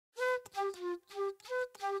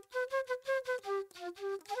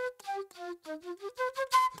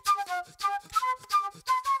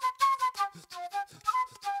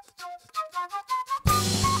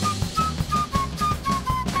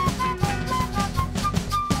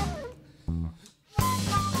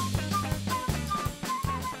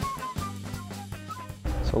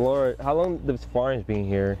So Laura, how long this farm's been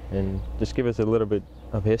here, and just give us a little bit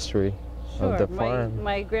of history of the farm.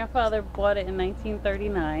 My grandfather bought it in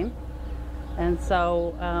 1939, and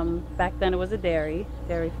so back then it was a dairy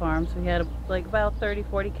farm, so we had like about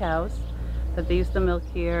 30-40 cows that they used to milk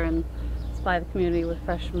here and supply the community with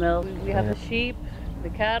fresh milk. We have the sheep, the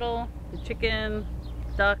cattle, the chicken,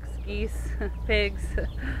 ducks, geese, pigs.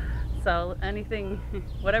 So anything,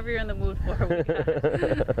 whatever you're in the mood for, we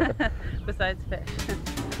got. Besides fish.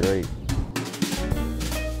 Great.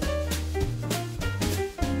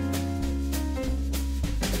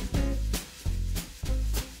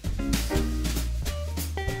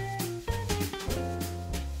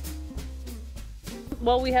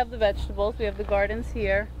 Well, we have the vegetables. We have the gardens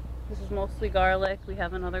here. This is mostly garlic. We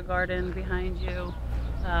have another garden behind you.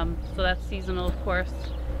 So that's seasonal, of course.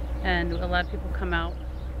 And a lot of people come out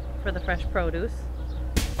for the fresh produce.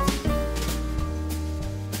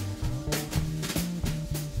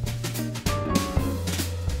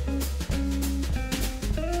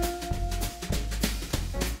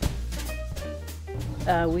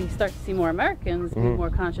 We start to see more Americans be more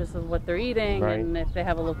conscious of what they're eating, and if they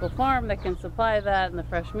have a local farm that can supply that and the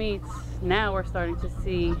fresh meats, now we're starting to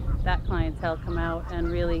see that clientele come out and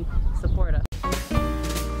really support us.